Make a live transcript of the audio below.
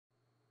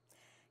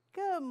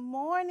Good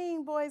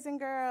morning, boys and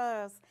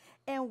girls,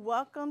 and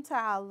welcome to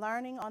our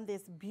learning on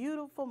this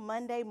beautiful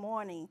Monday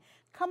morning.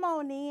 Come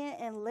on in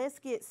and let's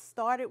get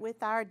started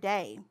with our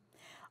day.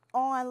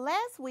 On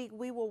last week,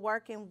 we were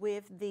working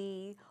with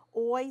the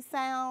oi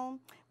sound.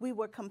 We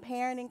were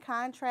comparing and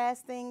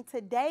contrasting.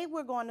 Today,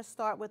 we're going to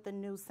start with a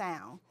new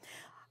sound.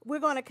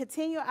 We're going to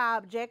continue our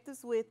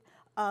objectives with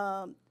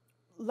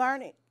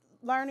learning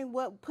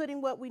putting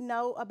what we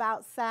know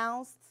about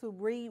sounds to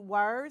read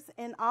words,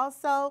 and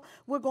also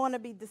we're going to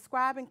be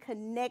describing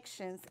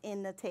connections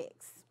in the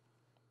text.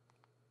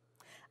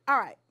 All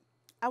right,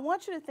 I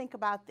want you to think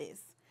about this.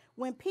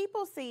 When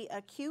people see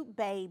a cute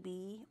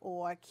baby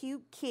or a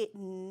cute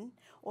kitten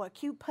or a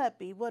cute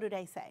puppy, what do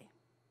they say?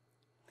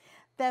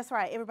 That's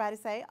right, everybody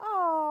say,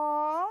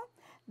 "Aw."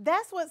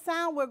 That's what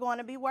sound we're going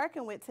to be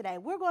working with today.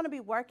 We're going to be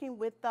working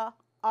with the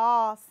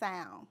aw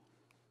sound.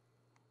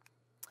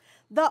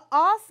 The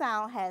aw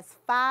sound has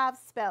 5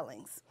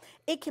 spellings.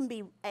 It can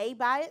be A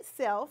by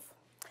itself,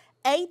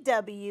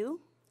 AW,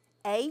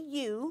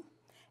 AU,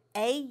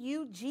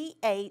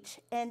 AUGH,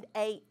 and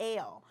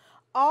AL.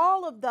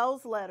 All of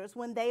those letters,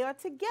 when they are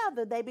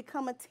together, they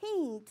become a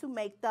team to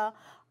make the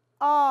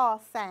aw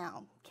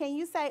sound. Can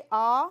you say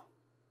aw?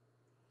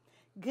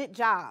 Good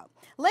job.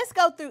 Let's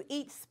go through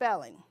each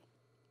spelling.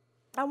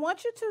 I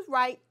want you to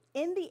write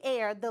in the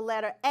air the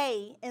letter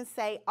A and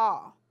say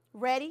aw.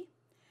 Ready?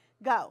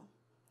 Go.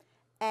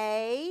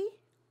 A,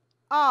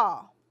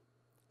 aw.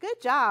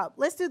 Good job.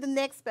 Let's do the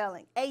next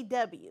spelling.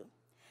 A-W.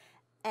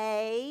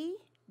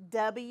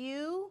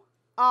 A-W,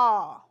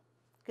 aw.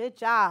 Good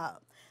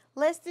job.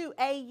 Let's do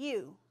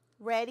A-U.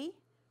 Ready?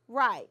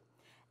 Right.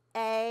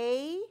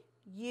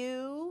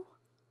 A-U,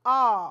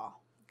 aw.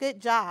 Good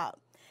job.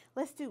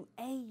 Let's do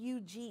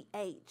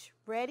A-U-G-H.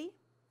 Ready?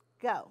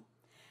 Go.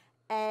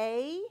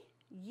 A-U-G-H,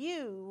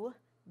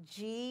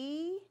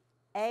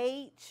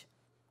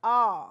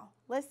 aw.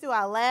 Let's do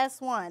our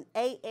last one,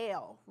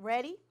 A-L.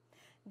 Ready?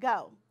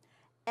 Go.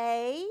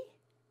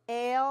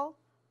 A-L,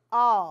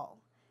 all.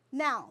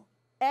 Now,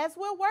 as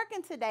we're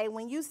working today,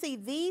 when you see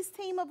these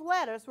team of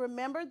letters,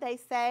 remember they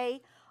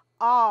say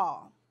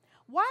aw.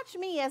 Watch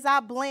me as I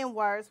blend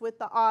words with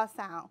the aw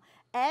sound.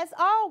 As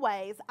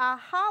always, I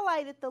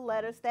highlighted the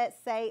letters that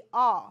say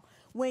aw.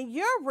 When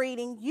you're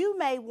reading, you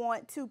may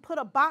want to put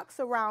a box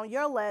around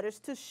your letters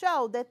to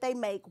show that they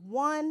make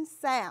one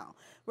sound.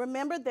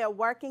 Remember, they're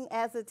working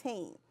as a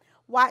team.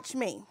 Watch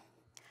me.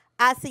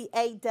 I see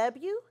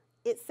A-W,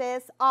 it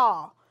says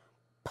aw.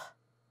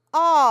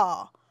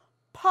 P-aw,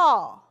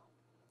 paw.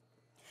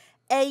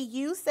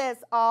 A-U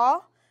says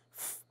aw.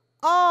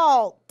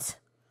 Alt,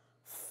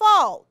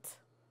 fault.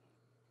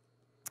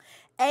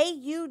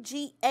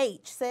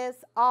 A-U-G-H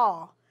says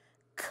aw.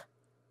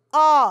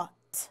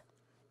 K-aut,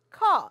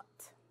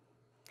 caught.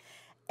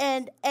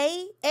 And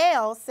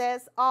A-L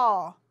says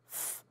aw.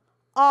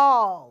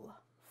 All,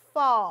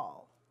 fall.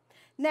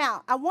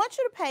 Now, I want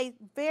you to pay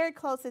very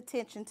close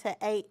attention to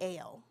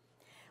A-L.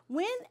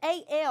 When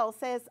A-L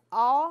says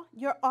all,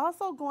 you're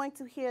also going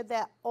to hear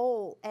that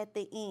O at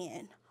the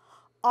end.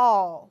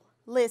 All.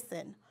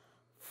 Listen.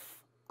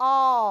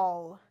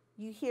 All.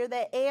 You hear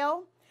that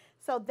L?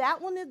 So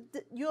that one,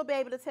 you'll be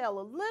able to tell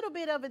a little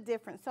bit of a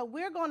difference. So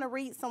we're going to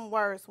read some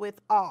words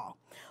with all.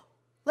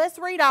 Let's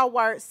read our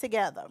words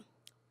together.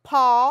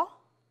 Paw,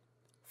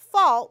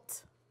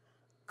 fault,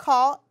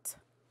 caught,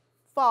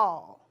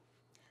 fall.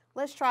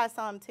 Let's try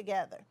some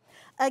together.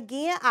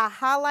 Again, I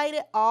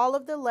highlighted all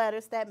of the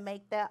letters that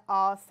make that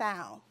aw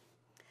sound.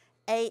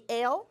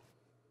 A-L,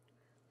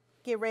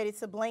 get ready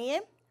to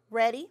blend.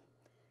 Ready?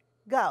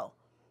 Go.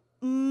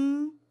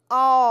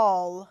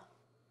 All,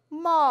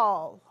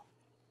 mall.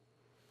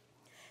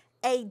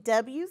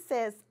 A-W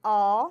says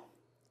all,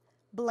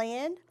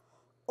 blend.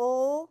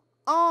 On,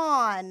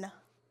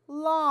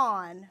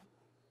 lawn.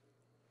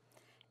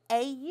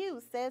 A-U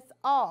says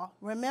all.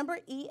 Remember,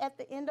 E at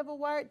the end of a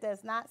word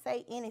does not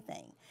say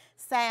anything.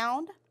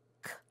 Sound,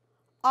 k,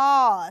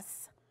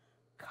 os,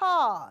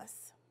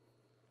 cause.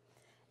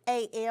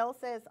 A-L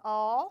says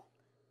all,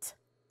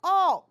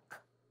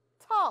 alk,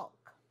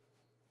 talk.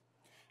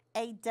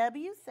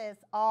 A-W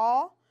says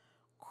all,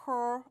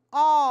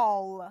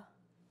 crawl,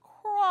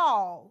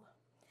 crawl.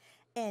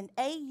 And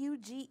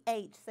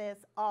A-U-G-H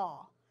says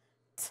all,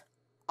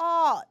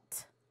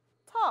 ought,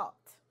 taught.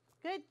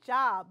 Good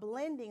job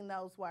blending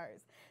those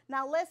words.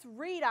 Now let's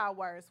read our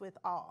words with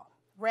all.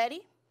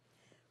 Ready?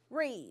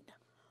 Read.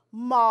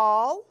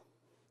 Mall,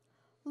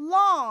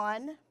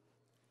 lawn,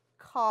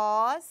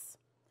 cause,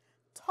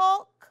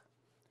 talk,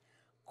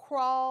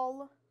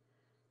 crawl,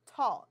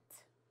 taught.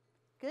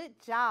 Good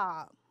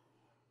job.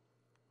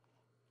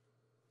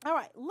 All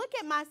right, look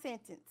at my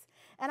sentence.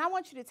 And I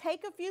want you to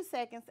take a few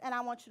seconds and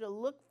I want you to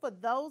look for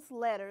those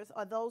letters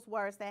or those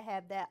words that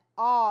have that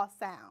aw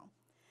sound.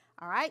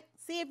 All right,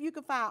 see if you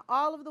can find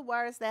all of the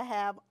words that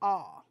have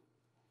aw.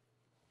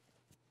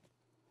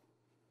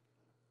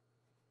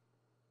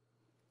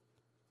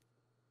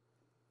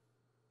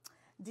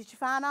 Did you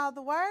find all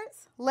the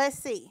words? Let's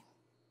see.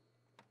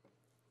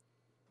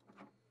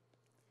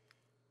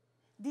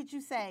 Did you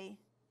say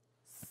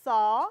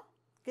saw,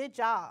 Good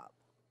job.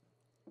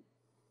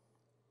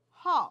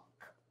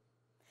 Hawk.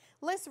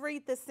 Let's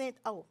read the sentence.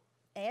 Oh,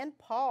 and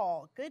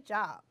Paul. Good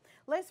job.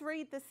 Let's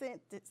read the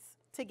sentence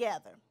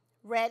together.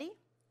 Ready?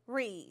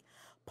 Read.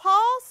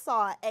 Paul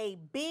saw a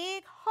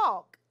big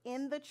hawk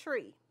in the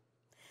tree.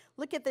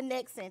 Look at the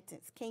next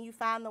sentence. Can you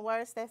find the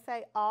words that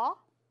say aw?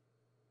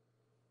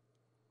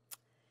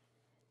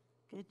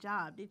 Good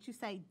job. Did you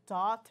say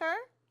daughter?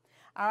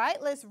 All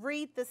right, let's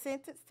read the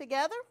sentence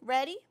together.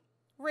 Ready?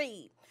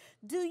 Read.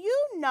 Do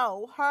you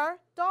know her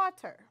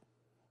daughter?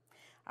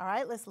 All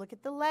right, let's look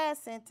at the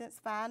last sentence.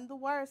 Find the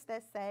words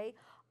that say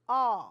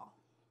aw.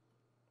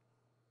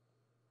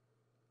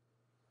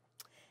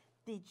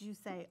 Did you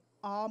say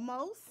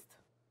almost,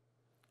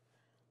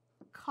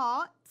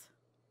 caught,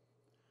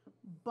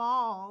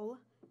 ball,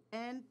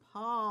 and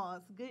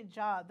pause? Good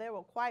job. There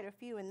were quite a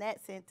few in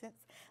that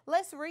sentence.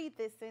 Let's read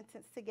this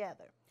sentence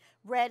together.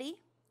 Ready?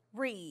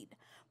 Read.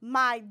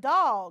 My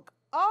dog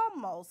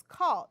almost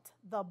caught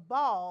the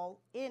ball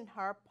in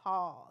her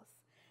paws.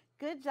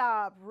 Good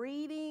job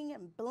reading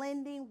and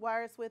blending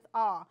words with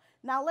awe.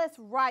 Now let's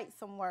write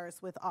some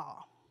words with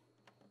awe.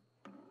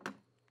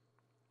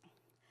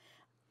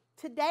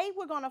 Today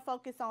we're going to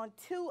focus on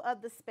two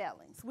of the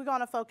spellings. We're going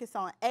to focus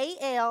on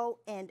A-L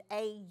and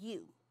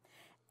A-U.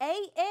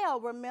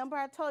 A-L, remember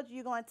I told you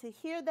you're going to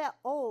hear that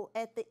O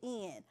at the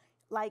end,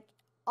 like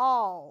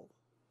all.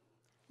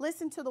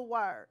 Listen to the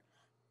word.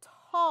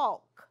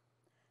 Talk.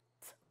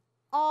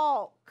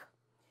 Talk.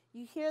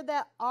 You hear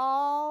that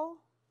all?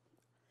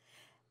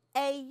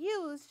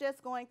 A-U is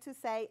just going to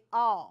say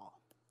all,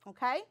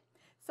 okay?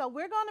 So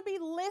we're going to be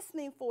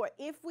listening for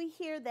if we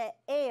hear that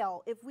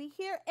L. If we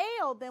hear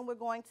L, then we're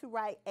going to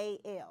write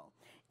A-L.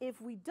 If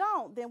we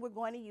don't, then we're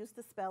going to use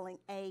the spelling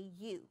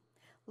A-U.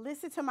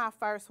 Listen to my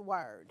first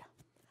word.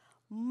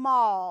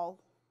 Mall.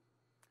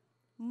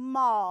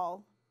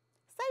 Mall.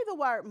 Say the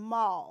word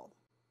mall.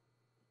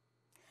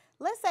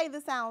 Let's say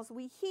the sounds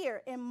we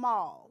hear in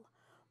mall.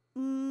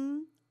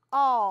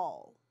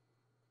 All.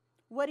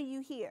 What do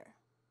you hear?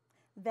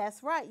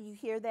 That's right, you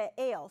hear that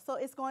L. So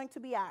it's going to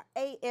be our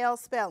A-L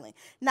spelling.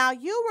 Now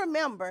you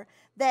remember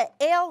that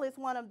L is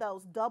one of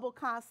those double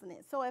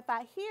consonants. So if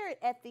I hear it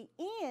at the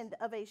end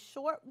of a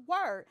short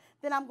word,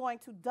 then I'm going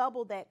to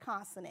double that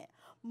consonant.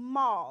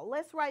 Mall.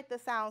 Let's write the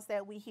sounds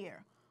that we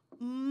hear.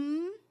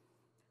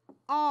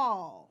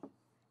 All.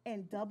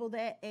 And double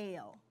that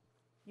L.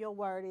 Your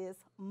word is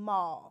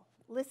mall.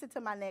 Listen to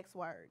my next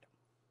word.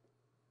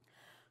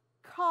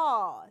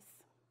 Cause.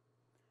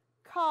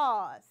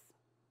 Cause.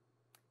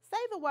 Say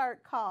the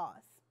word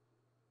cause.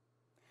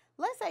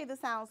 Let's say the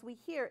sounds we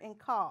hear in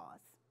cause.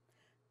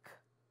 K,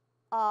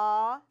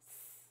 a, s.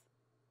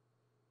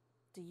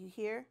 Do you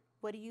hear?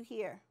 What do you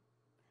hear?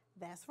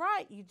 That's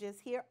right, you just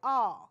hear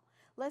all.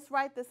 Let's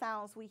write the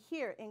sounds we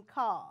hear in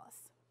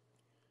cause.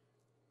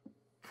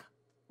 K,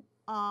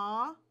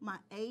 a, my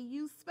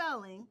A-U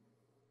spelling,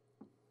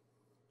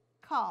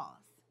 cause.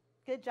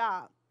 Good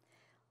job.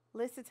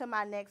 Listen to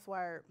my next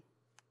word.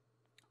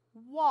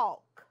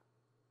 Walk.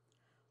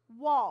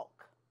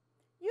 Walk.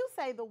 You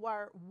say the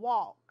word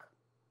walk.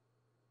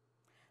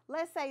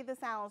 Let's say the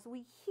sounds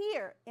we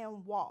hear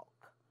in walk.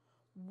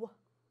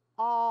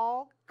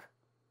 Walk.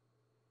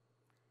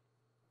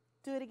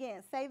 Do it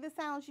again. Say the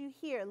sounds you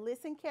hear.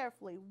 Listen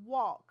carefully.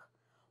 Walk.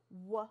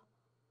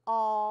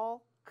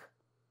 Walk.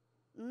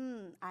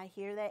 I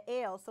hear that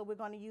L, so we're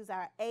going to use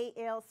our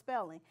A-L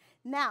spelling.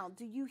 Now,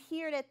 do you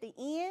hear it at the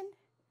end?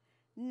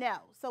 No,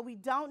 so we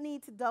don't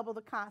need to double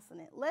the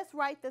consonant. Let's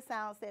write the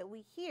sounds that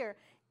we hear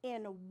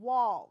in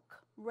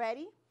walk.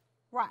 Ready?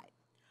 Right.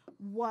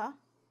 Walk.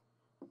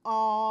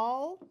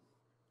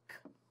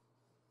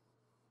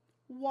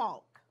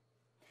 Walk.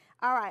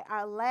 All right,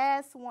 our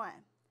last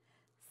one.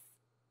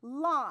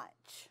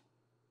 Launch.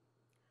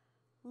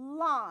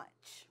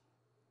 Launch.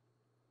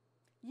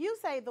 You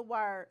say the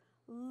word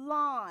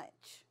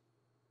launch.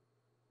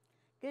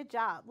 Good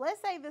job.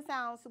 Let's say the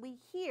sounds we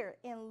hear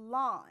in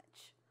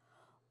launch.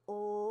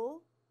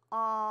 O,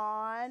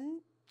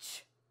 on,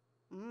 ch.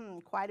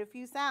 Quite a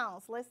few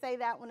sounds. Let's say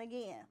that one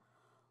again.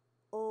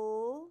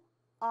 O,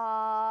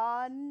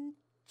 on,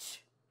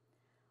 ch.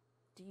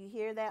 Do you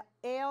hear that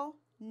L?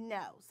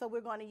 No. So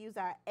we're going to use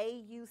our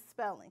A-U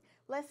spelling.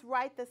 Let's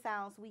write the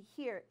sounds we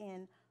hear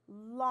in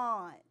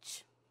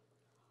launch.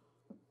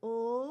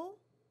 O,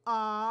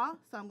 ah.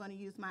 So I'm going to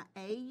use my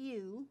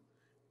A-U.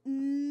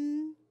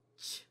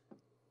 Ch.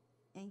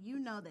 And you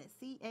know that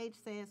CH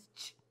says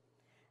ch.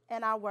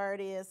 And our word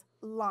is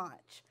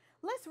launch.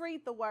 Let's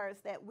read the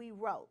words that we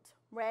wrote.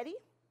 Ready?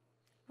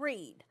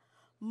 Read.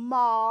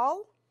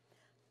 Mall,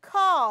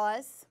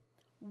 cause,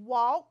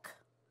 walk,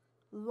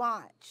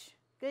 launch.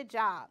 Good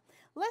job.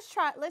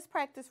 Let's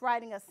practice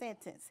writing a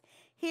sentence.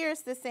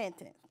 Here's the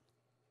sentence.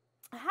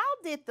 How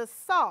did the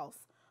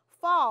sauce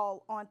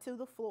fall onto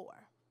the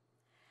floor?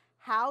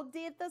 How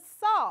did the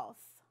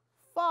sauce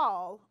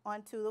fall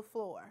onto the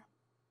floor?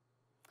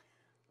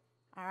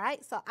 All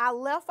right, so I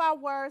left our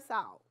words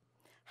out.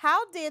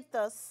 How did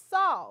the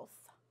sauce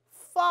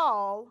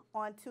fall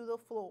onto the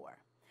floor?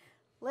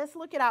 Let's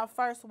look at our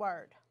first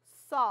word,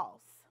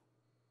 sauce.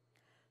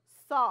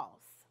 sauce.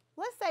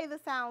 Let's say the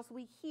sounds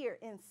we hear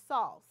in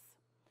sauce.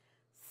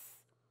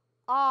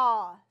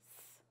 Sauce.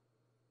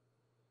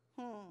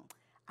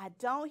 I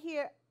don't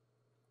hear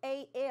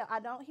A-L. I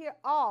don't hear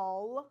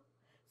all.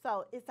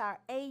 So it's our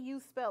A-U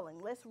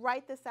spelling. Let's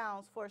write the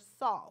sounds for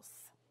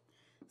sauce.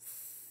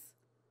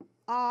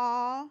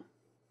 S-A-W.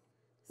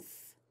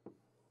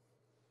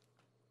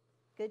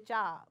 Good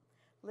job.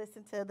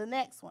 Listen to the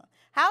next one.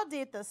 How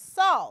did the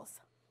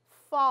sauce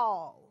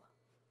fall?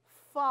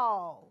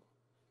 Fall.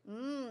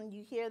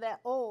 You hear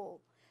that O.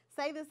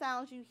 Say the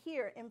sounds you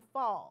hear in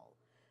fall.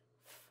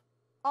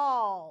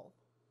 All.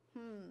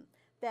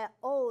 That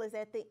O is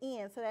at the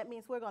end, so that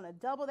means we're going to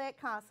double that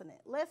consonant.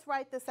 Let's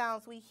write the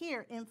sounds we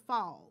hear in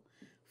fall.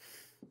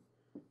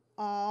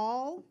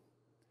 All.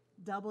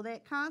 Double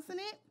that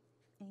consonant,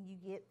 and you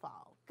get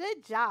fall.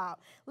 Good job.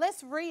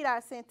 Let's read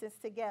our sentence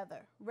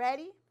together.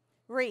 Ready?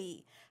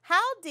 Read.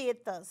 How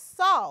did the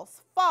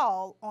sauce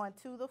fall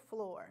onto the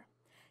floor?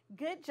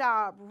 Good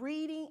job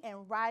reading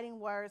and writing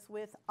words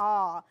with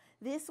awe.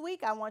 This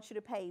week, I want you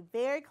to pay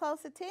very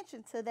close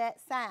attention to that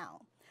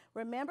sound.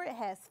 Remember, it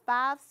has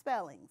 5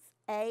 spellings: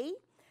 A,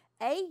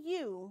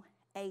 A-U,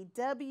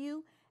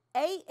 A-W,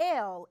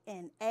 A-L,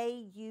 and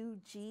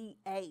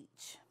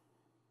A-U-G-H.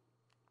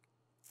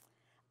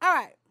 All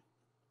right.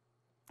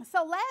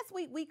 So last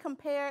week, we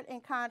compared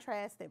and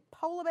contrasted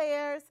polar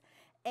bears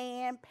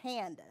and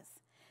pandas.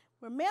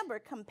 Remember,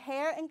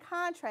 compare and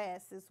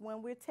contrast is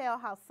when we tell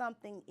how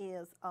something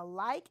is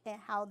alike and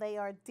how they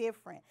are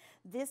different.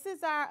 This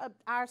is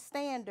our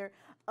standard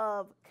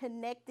of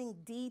connecting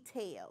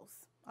details,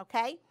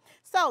 okay?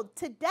 So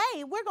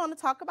today, we're going to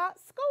talk about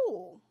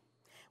school.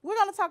 We're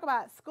going to talk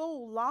about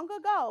school long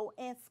ago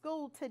and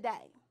school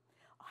today.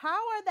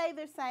 How are they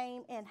the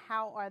same and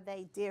how are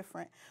they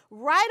different?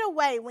 Right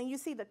away, when you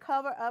see the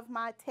cover of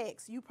my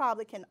text, you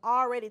probably can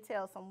already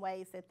tell some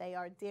ways that they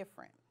are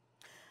different.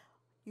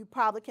 You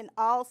probably can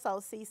also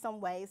see some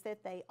ways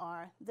that they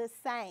are the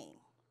same.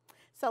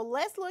 So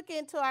let's look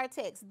into our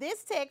text.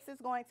 This text is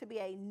going to be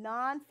a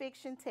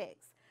nonfiction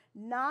text.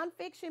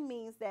 Nonfiction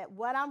means that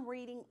what I'm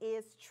reading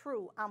is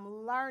true.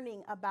 I'm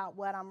learning about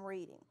what I'm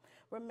reading.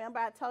 Remember,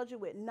 I told you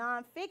with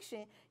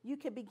nonfiction, you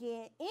can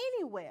begin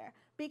anywhere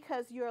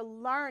because you're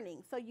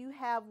learning. So you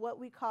have what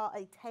we call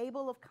a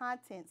table of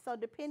contents. So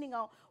depending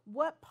on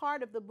what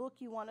part of the book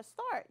you want to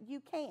start, you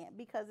can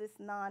because it's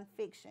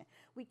nonfiction.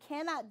 We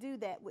cannot do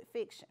that with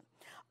fiction.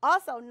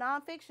 Also,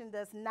 nonfiction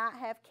does not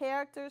have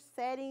characters,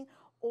 setting,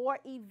 or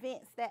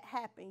events that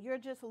happen. You're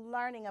just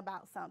learning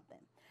about something.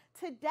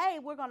 Today,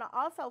 we're going to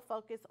also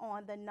focus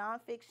on the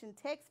nonfiction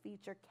text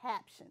feature,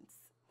 captions.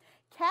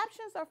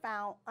 Captions are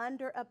found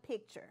under a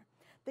picture.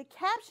 The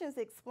captions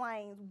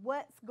explain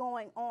what's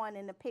going on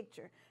in the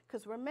picture.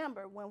 Because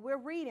remember, when we're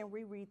reading,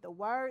 we read the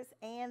words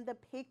and the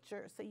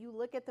pictures. So you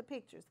look at the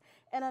pictures.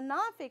 In a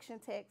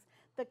nonfiction text,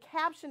 the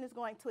caption is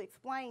going to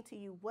explain to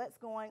you what's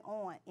going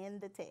on in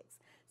the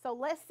text. So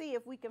let's see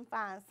if we can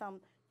find some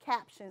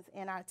captions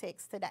in our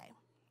text today.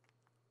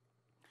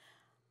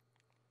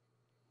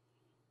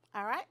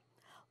 All right.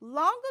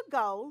 Long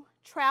ago,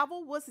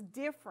 travel was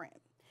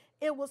different.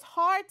 It was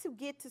hard to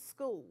get to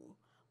school.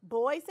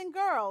 Boys and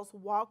girls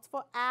walked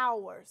for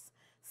hours.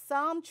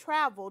 Some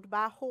traveled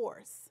by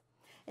horse.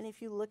 And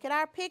if you look at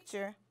our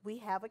picture, we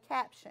have a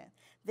caption.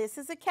 This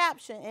is a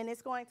caption, and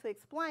it's going to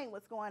explain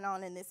what's going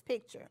on in this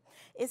picture.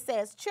 It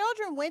says,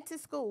 children went to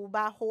school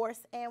by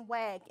horse and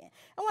wagon.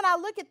 And when I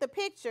look at the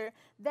picture,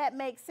 that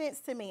makes sense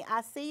to me.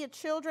 I see your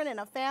children and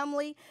a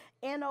family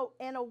in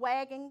a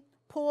wagon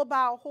pulled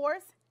by a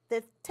horse.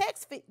 The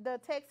text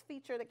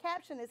feature, the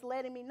caption is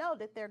letting me know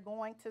that they're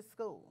going to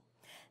school.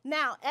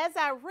 Now, as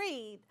I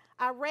read,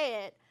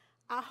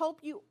 I hope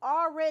you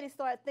already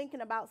start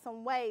thinking about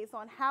some ways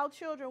on how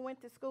children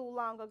went to school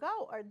long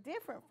ago are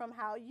different from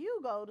how you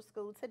go to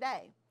school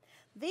today.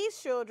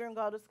 These children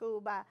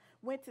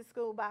went to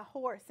school by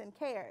horse and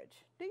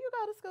carriage. Do you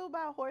go to school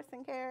by horse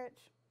and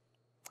carriage?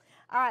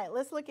 All right,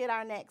 let's look at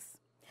our next.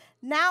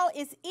 Now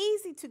it's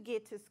easy to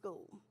get to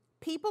school.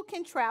 People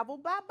can travel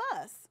by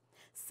bus.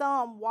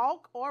 Some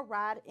walk or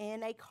ride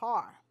in a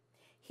car.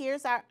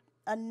 Here's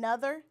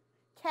another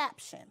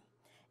caption.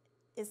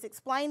 It's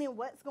explaining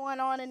what's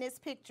going on in this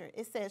picture.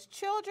 It says,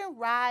 children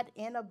ride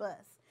in a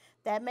bus.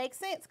 That makes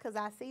sense because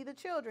I see the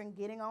children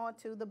getting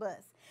onto the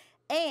bus.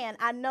 And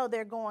I know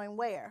they're going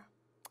where?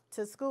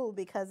 To school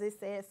because it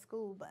says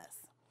school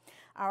bus.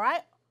 All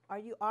right. Are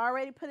you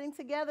already putting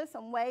together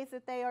some ways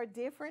that they are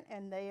different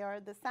and they are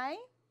the same?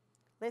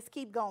 Let's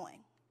keep going.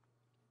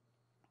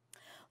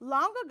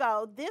 Long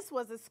ago, this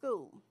was a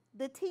school.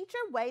 The teacher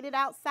waited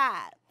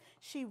outside.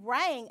 She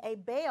rang a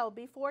bell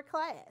before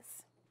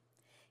class.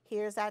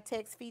 Here's our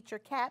text feature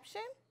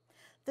caption.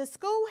 The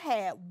school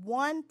had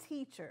one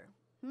teacher.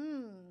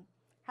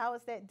 How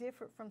is that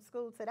different from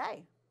school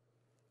today?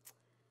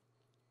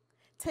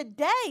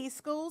 Today,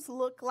 schools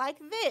look like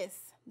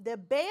this. The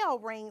bell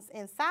rings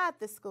inside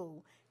the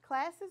school.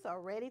 Classes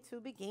are ready to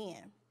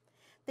begin.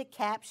 The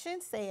caption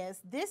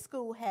says, this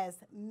school has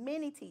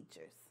many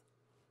teachers.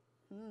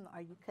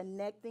 Are you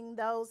connecting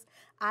those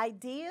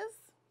ideas?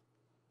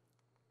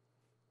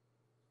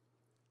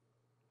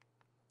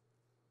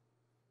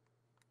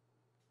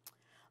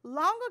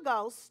 Long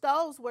ago,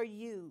 stoves were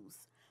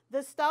used.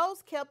 The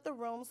stoves kept the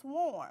rooms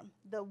warm.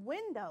 The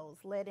windows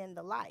let in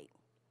the light.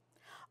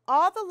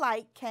 All the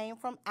light came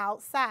from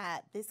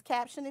outside. This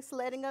caption is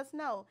letting us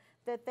know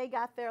that they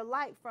got their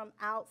light from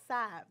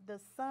outside. The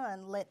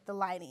sun let the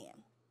light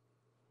in.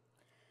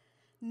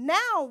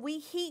 Now we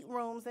heat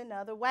rooms in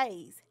other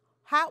ways.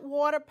 Hot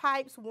water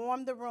pipes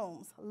warm the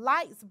rooms.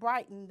 Lights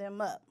brighten them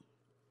up.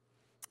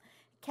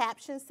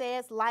 Caption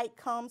says light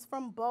comes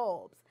from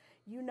bulbs.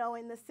 You know,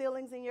 in the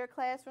ceilings in your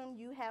classroom,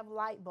 you have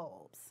light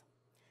bulbs.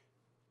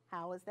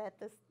 How is that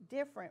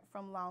different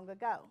from long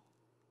ago?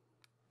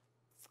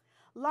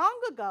 Long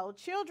ago,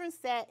 children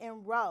sat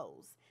in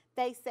rows.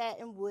 They sat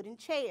in wooden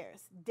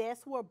chairs.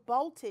 Desks were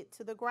bolted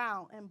to the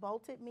ground, and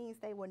bolted means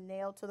they were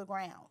nailed to the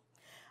ground.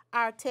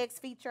 Our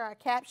text feature, our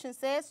caption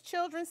says,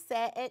 children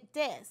sat at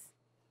desks.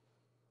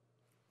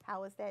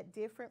 How is that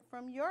different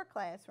from your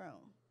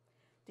classroom?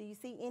 Do you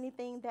see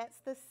anything that's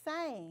the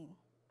same?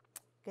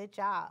 Good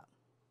job.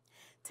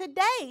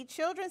 Today,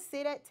 children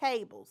sit at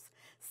tables.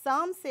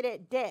 Some sit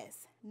at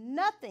desks.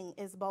 Nothing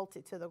is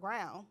bolted to the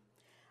ground.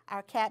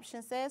 Our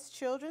caption says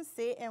children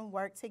sit and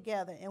work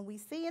together. And we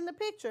see in the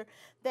picture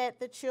that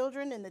the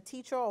children and the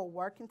teacher are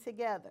working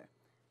together.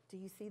 Do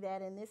you see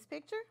that in this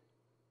picture?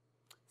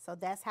 So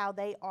that's how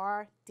they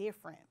are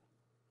different.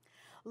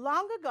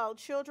 Long ago,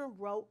 children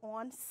wrote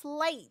on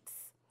slates.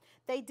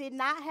 They did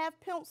not have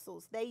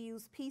pencils. They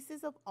used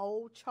pieces of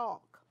old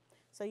chalk.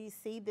 So you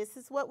see, this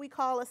is what we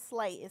call a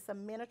slate. It's a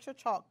miniature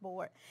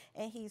chalkboard,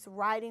 and he's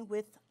writing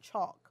with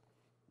chalk.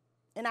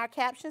 And our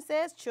caption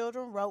says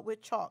children wrote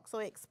with chalk. So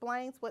it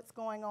explains what's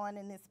going on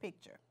in this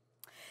picture.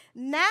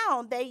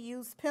 Now they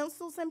use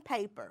pencils and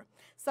paper.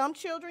 Some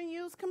children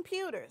use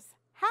computers.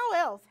 How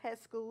else has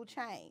school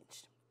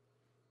changed?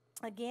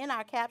 Again,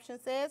 our caption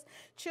says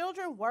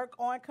children work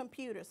on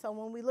computers. So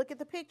when we look at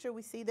the picture,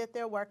 we see that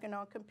they're working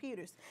on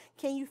computers.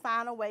 Can you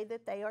find a way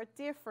that they are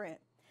different?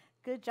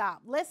 Good job.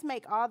 Let's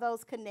make all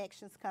those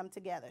connections come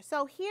together.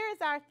 So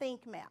here's our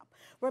think map.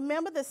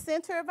 Remember, the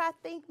center of our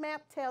think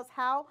map tells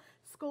how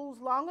schools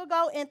long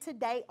ago and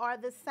today are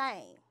the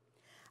same.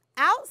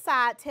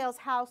 Outside tells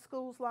how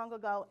schools long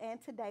ago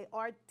and today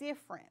are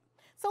different.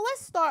 So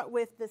let's start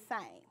with the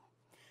same.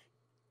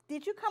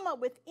 Did you come up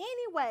with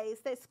any ways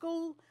that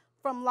school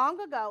from long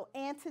ago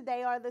and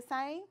today are the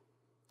same?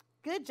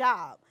 Good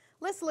job.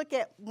 Let's look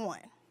at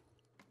one.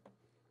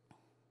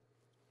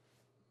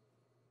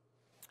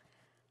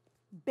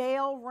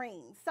 Bell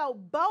rings. So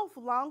both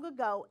long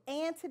ago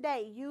and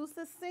today use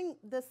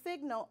the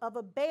signal of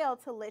a bell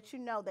to let you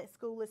know that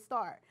school is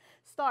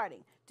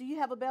starting. Do you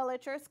have a bell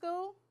at your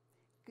school?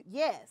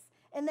 Yes.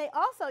 And they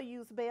also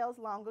used bells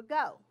long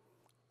ago.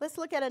 Let's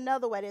look at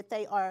another way that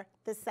they are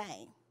the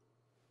same.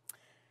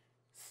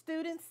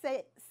 Students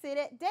sit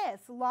at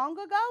desks. Long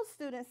ago,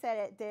 students sat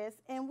at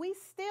desks, and we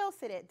still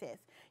sit at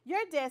desks. Your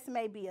desk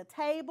may be a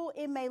table.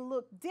 It may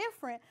look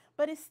different,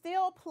 but it's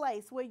still a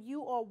place where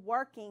you are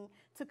working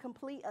to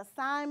complete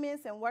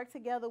assignments and work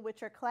together with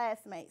your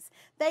classmates.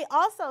 They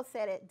also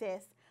sat at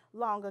desks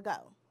long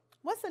ago.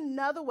 What's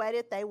another way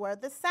that they were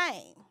the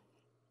same?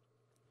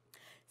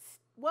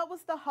 What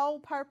was the whole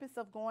purpose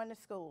of going to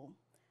school?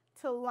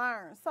 To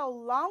learn. So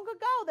long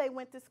ago they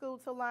went to school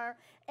to learn,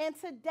 and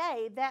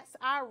today that's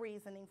our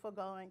reasoning for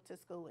going to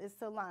school, is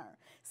to learn.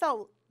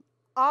 So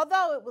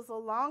although it was a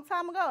long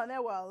time ago and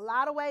there were a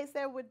lot of ways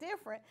that were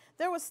different,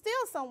 there were still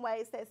some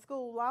ways that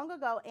school long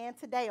ago and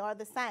today are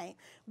the same.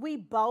 We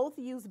both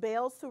use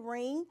bells to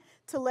ring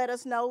to let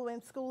us know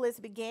when school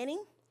is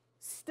beginning.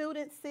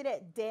 Students sit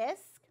at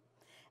desks,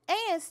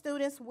 and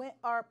students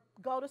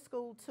go to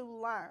school to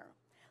learn.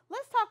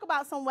 Let's talk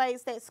about some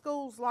ways that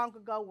schools long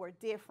ago were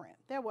different.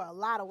 There were a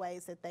lot of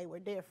ways that they were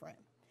different.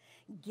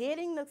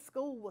 Getting to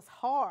school was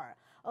hard.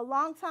 A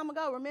long time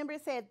ago, remember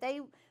it said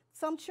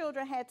some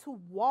children had to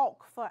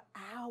walk for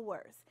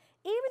hours.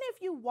 Even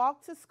if you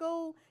walk to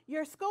school,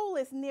 your school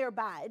is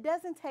nearby. It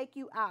doesn't take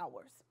you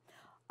hours.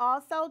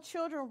 Also,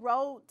 children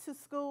rode to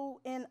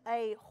school in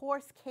a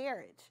horse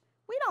carriage.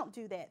 We don't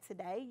do that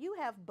today. You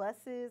have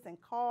buses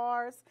and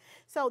cars.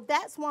 So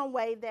that's one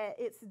way that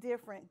it's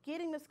different.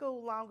 Getting to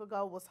school long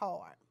ago was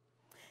hard.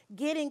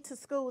 Getting to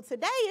school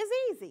today is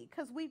easy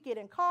because we get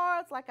in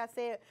cars. Like I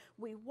said,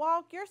 we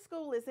walk. Your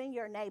school is in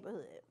your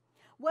neighborhood.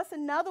 What's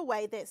another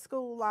way that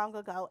school long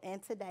ago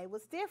and today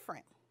was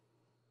different?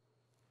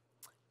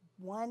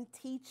 One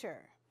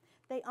teacher.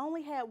 They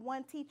only had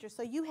one teacher.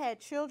 So you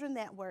had children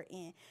that were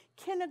in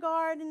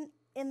kindergarten,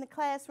 in the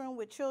classroom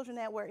with children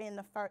that were in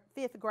the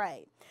 5th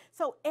grade.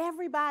 So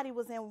everybody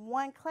was in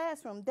one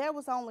classroom. There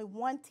was only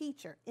one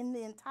teacher in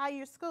the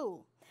entire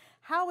school.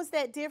 How is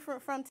that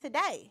different from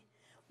today?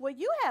 Well,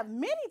 you have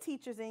many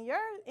teachers in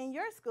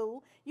your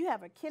school. You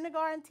have a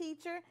kindergarten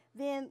teacher,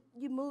 then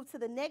you move to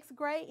the next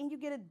grade and you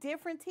get a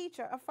different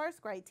teacher, a 1st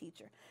grade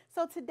teacher.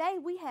 So today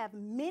we have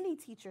many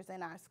teachers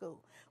in our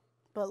school,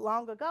 but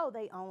long ago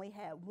they only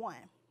had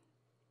one.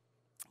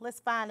 Let's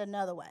find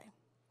another way.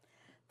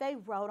 They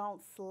wrote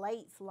on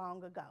slates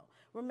long ago.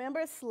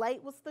 Remember,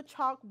 slate was the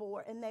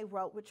chalkboard and they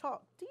wrote with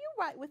chalk. Do you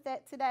write with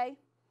that today?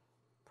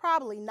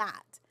 Probably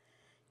not.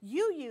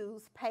 You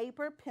use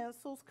paper,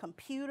 pencils,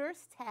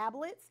 computers,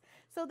 tablets.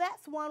 So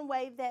that's one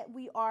way that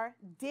we are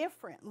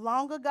different.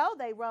 Long ago,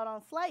 they wrote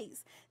on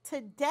slates.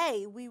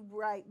 Today, we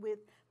write with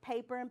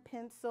paper and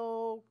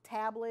pencil,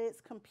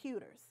 tablets,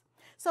 computers.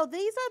 So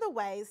these are the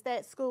ways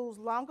that schools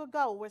long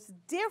ago was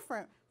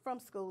different from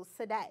schools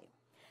today.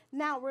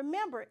 Now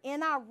remember,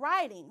 in our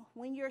writing,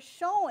 when you're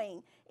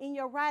showing in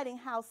your writing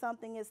how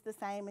something is the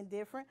same and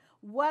different,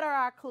 what are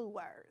our clue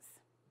words?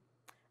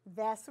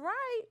 That's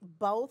right,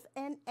 both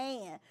and.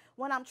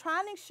 When I'm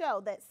trying to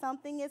show that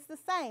something is the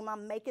same,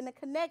 I'm making a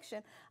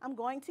connection, I'm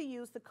going to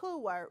use the clue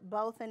word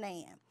both and.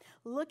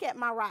 Look at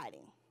my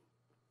writing.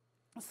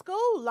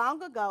 School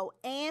long ago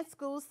and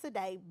schools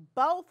today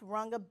both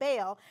rung a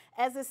bell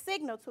as a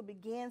signal to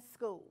begin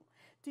school.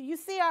 Do you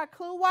see our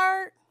clue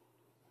word?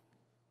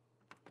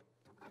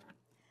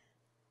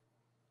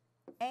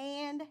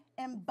 And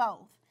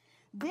both.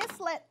 This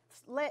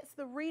lets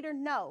the reader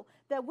know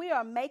that we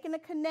are making a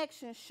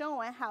connection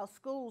showing how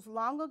schools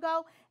long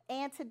ago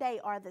and today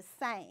are the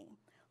same.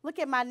 Look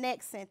at my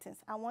next sentence.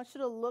 I want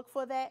you to look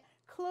for that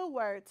clue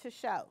word to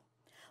show.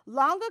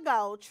 Long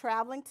ago,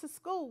 traveling to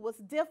school was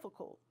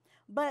difficult,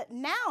 but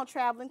now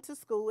traveling to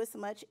school is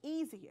much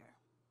easier.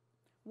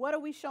 What are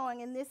we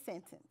showing in this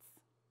sentence?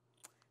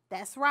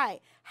 That's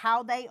right,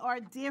 how they are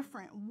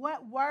different.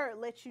 What word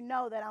lets you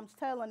know that I'm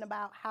telling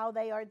about how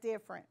they are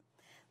different?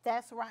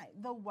 That's right,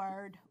 the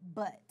word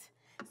but.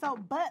 So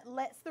but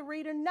lets the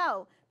reader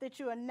know that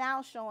you are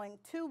now showing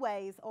two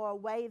ways or a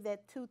way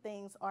that two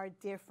things are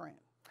different.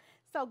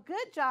 So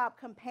good job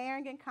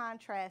comparing and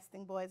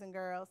contrasting, boys and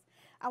girls.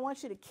 I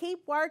want you to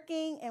keep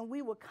working, and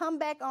we will come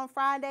back on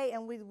Friday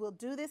and we will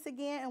do this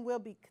again, and we'll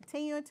be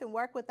continuing to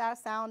work with our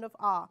sound of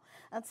awe.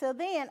 Until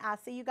then, I'll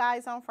see you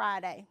guys on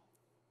Friday.